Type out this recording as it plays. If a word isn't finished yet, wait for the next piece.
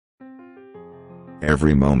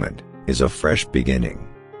Every moment is a fresh beginning.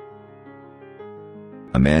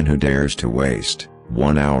 A man who dares to waste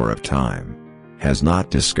 1 hour of time has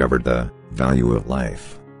not discovered the value of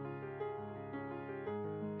life.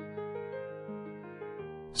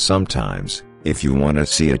 Sometimes, if you want to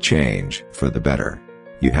see a change for the better,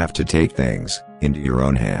 you have to take things into your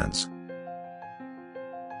own hands.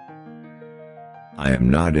 I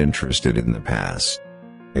am not interested in the past,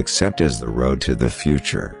 except as the road to the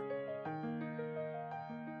future.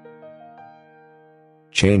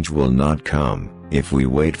 Change will not come if we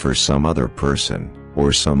wait for some other person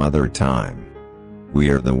or some other time. We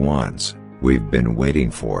are the ones we've been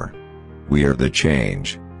waiting for. We are the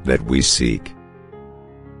change that we seek.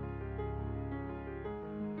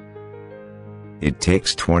 It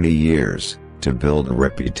takes 20 years to build a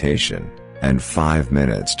reputation, and 5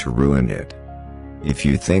 minutes to ruin it. If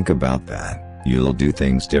you think about that, you'll do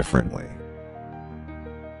things differently.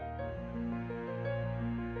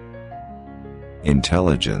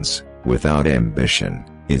 Intelligence without ambition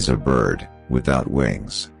is a bird without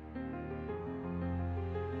wings.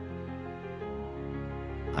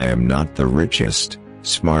 I am not the richest,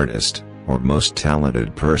 smartest, or most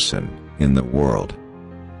talented person in the world.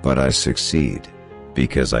 But I succeed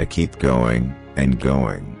because I keep going and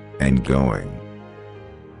going and going.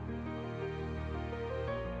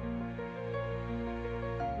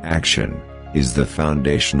 Action is the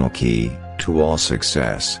foundational key to all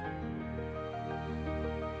success.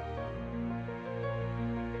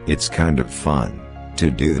 It's kind of fun to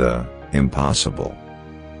do the impossible.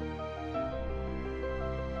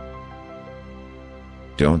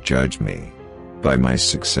 Don't judge me by my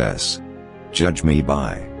success. Judge me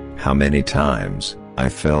by how many times I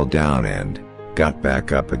fell down and got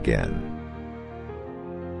back up again.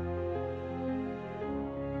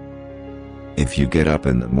 If you get up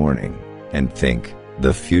in the morning and think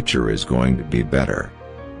the future is going to be better,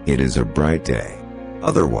 it is a bright day.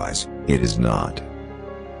 Otherwise, it is not.